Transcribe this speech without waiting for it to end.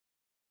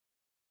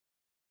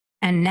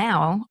and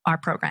now our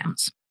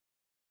programs.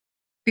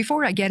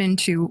 Before I get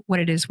into what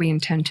it is we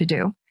intend to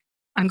do,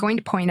 I'm going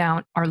to point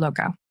out our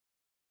logo.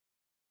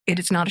 It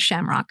is not a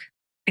shamrock.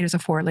 It is a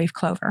 4-leaf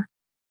clover.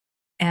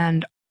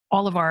 And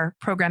all of our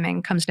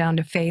programming comes down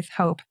to faith,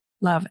 hope,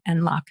 love,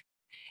 and luck.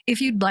 If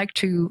you'd like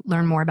to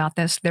learn more about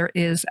this, there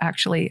is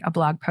actually a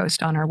blog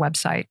post on our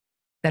website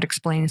that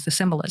explains the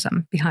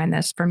symbolism behind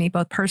this for me,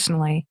 both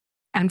personally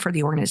and for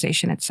the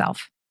organization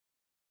itself.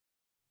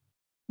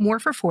 More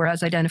for 4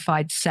 has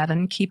identified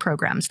 7 key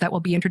programs that will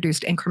be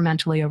introduced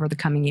incrementally over the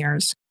coming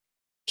years.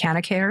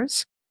 Canna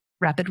Cares,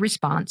 Rapid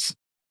Response,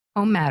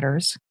 Home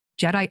Matters,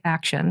 Jedi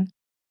Action,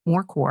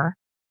 More Core,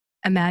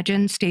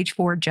 Imagine Stage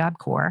 4 Job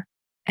Corps,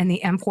 and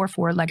the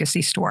M44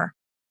 Legacy Store.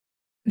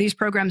 These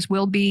programs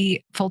will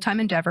be full-time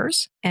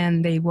endeavors,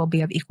 and they will be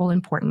of equal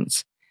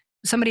importance.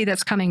 Somebody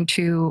that's coming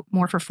to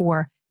More for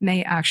 4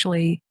 may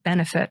actually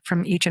benefit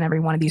from each and every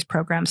one of these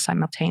programs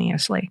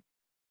simultaneously.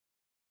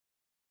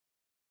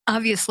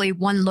 Obviously,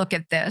 one look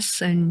at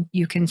this, and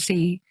you can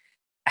see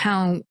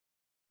how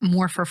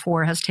More for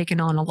 4 has taken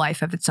on a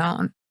life of its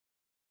own.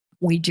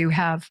 We do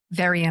have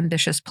very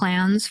ambitious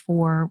plans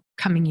for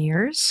coming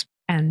years,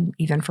 and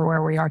even for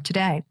where we are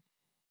today.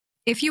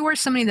 If you are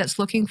somebody that's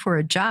looking for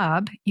a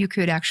job, you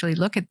could actually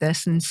look at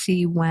this and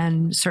see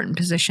when certain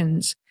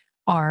positions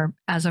are,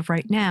 as of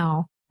right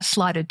now,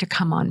 slotted to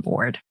come on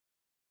board.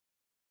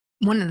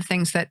 One of the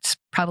things that's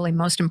probably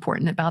most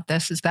important about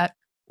this is that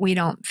we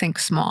don't think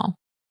small.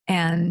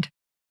 And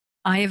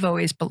I have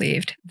always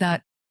believed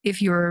that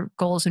if your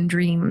goals and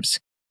dreams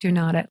do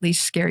not at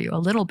least scare you a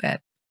little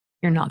bit,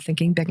 you're not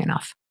thinking big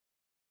enough.